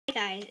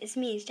guys, it's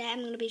me. Today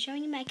I'm going to be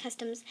showing you my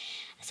customs.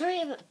 Sorry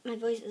if my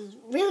voice is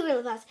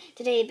really fast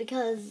today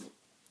because,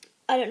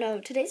 I don't know,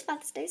 today's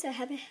Father's Day, so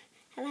have a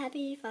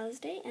happy Father's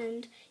Day.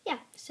 And yeah,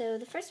 so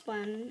the first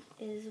one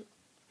is,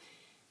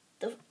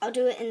 I'll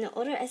do it in the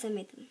order as I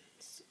made them.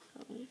 So,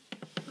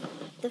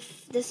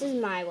 this is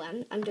my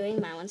one. I'm doing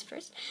my ones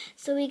first.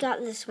 So we got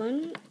this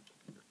one.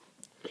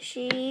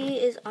 She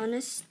is on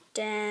a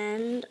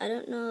stand. I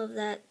don't know if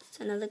that's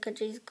another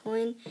country's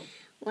coin.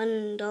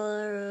 $1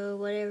 or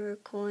whatever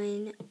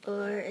coin,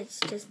 or it's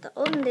just the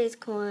olden days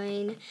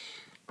coin.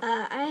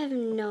 I have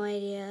no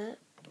idea.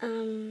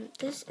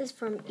 This is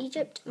from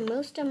Egypt.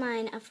 Most of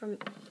mine are from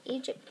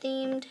Egypt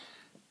themed.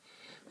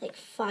 Like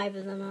 5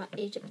 of them are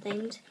Egypt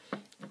themed.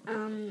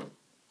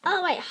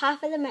 Oh wait,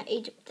 half of them are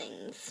Egypt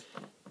things.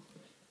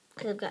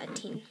 Because I've got a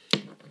team.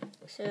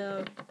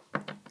 So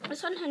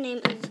this one, her name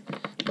is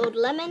Gold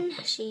Lemon.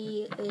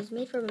 She is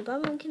made from a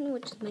pumpkin,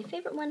 which is my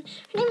favorite one.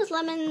 Her name is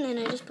Lemon, and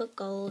I just put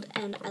gold,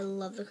 and I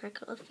love the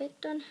crackle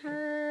effect on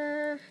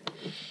her.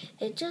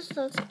 It just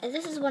looks,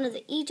 this is one of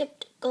the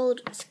Egypt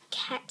gold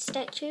cat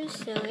statues,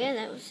 so yeah,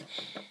 that was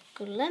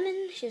Gold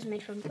Lemon. She was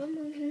made from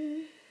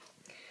pumpkin.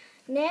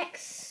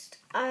 Next,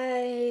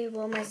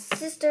 my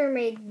sister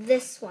made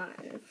this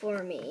one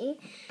for me,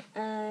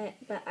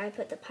 but I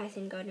put the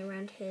Python garden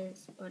around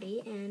his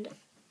body, and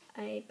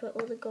I put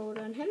all the gold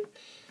on him.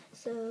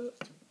 So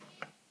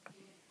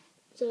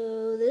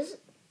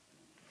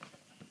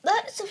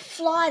that's a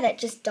fly that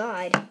just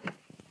died.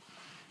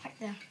 Right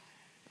there.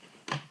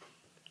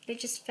 It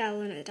just fell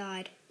and it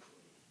died.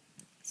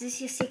 Is this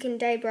your second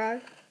day,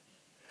 bro?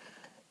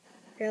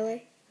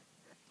 Really?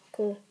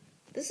 Cool.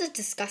 This is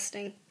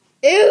disgusting.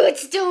 Ew,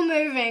 it's still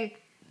moving.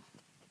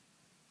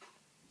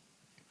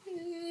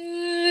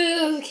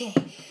 Okay,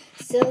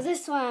 so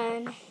this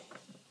one,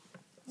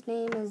 his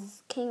name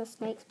is King of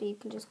Snakes, but you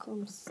can just call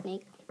him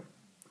Snake.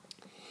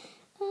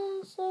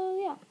 So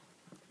yeah,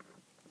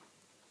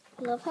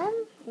 I love him.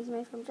 He's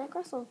made from Jack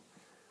Russell.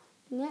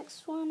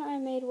 Next one I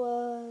made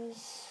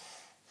was,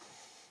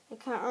 I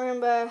can't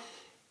remember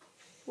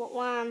what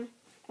one.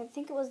 I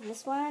think it was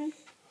this one.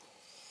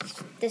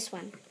 This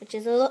one, which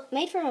is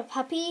made from a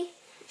puppy.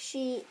 Her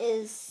name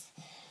is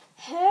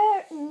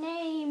her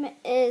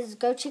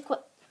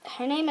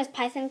name is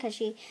Python because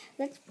she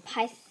lets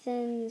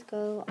pythons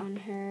go on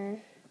her.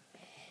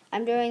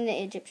 I'm doing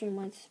the Egyptian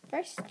ones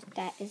first.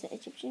 That is an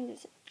Egyptian,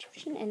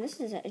 and this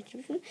is an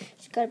Egyptian.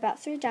 She's got about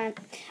 3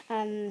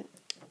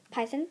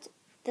 pythons.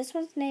 This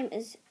one's name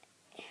is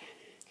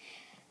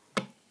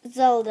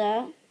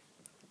Zelda,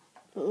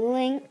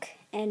 Link,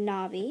 and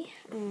Navi.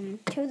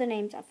 2 of the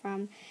names are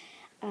from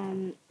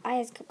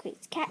Aya's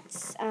Cupcakes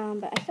Cats,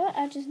 but I thought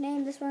I'd just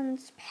name this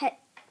one's pet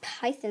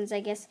pythons, I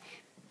guess.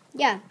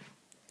 Yeah,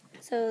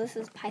 so this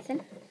is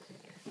Python,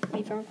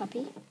 made from a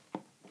puppy.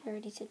 I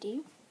already said to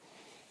you.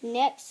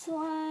 Next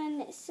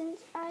one,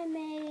 since I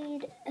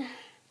made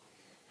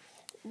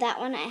that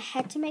one, I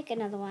had to make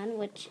another one,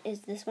 which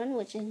is this one,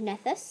 which is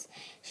Nethys.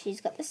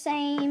 She's got the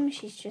same.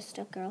 She's just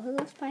a girl who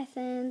loves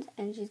pythons,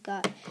 and she's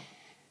got,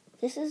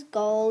 this is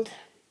gold,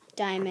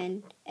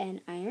 diamond, and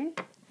iron.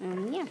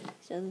 Yeah,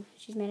 so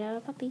she's made out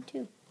of a puppy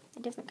too, a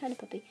different kind of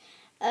puppy.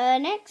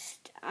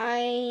 Next,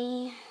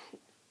 I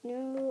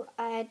knew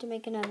I had to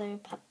make another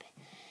pup,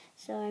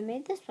 so I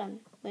made this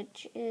one,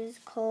 which is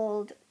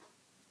called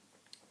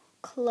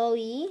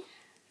Chloe.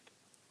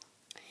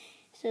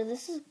 So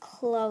this is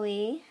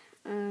Chloe.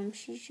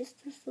 She's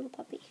just this little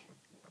puppy.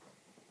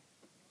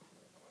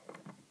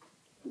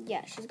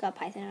 Yeah, she's got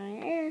python on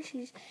her ear.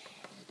 She's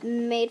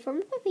made from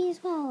a puppy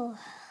as well.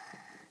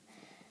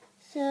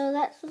 So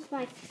that was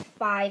my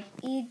 5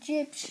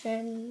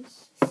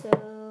 Egyptians.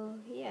 So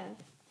yeah,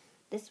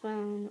 this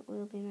one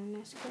will be my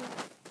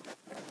mascot.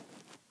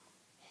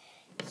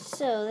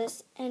 So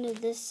this ended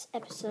this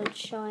episode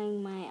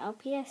showing my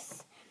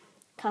LPS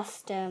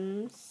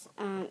customs,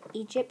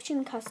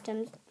 Egyptian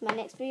customs. My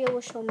next video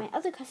will show my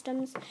other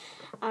customs.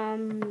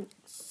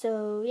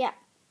 So yeah,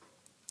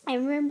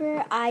 and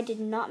remember, I did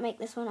not make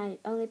this one. I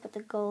only put the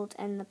gold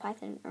and the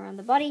python around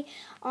the body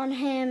on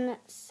him.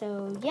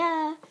 So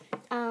yeah,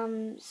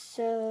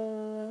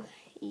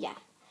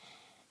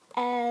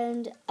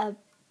 and a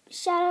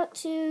shout out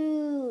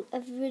to a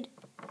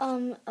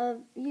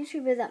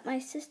YouTuber that my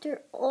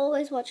sister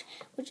always watch,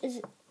 which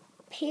is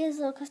Pia's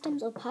Little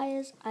Customs, or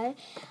Pia's.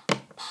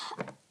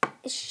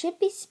 It should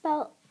be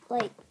spelled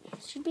like,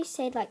 should be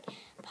said like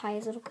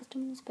Pia's Little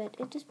Customs, but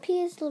it is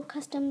Pia's Little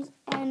Customs.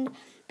 And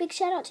big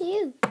shout out to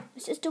you. My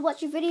sister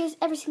watches your videos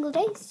every single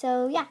day.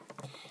 So yeah,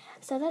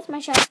 so that's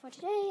my shout out for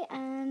today.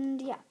 And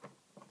yeah,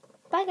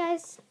 bye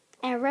guys.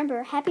 And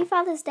remember, happy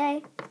Father's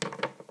Day.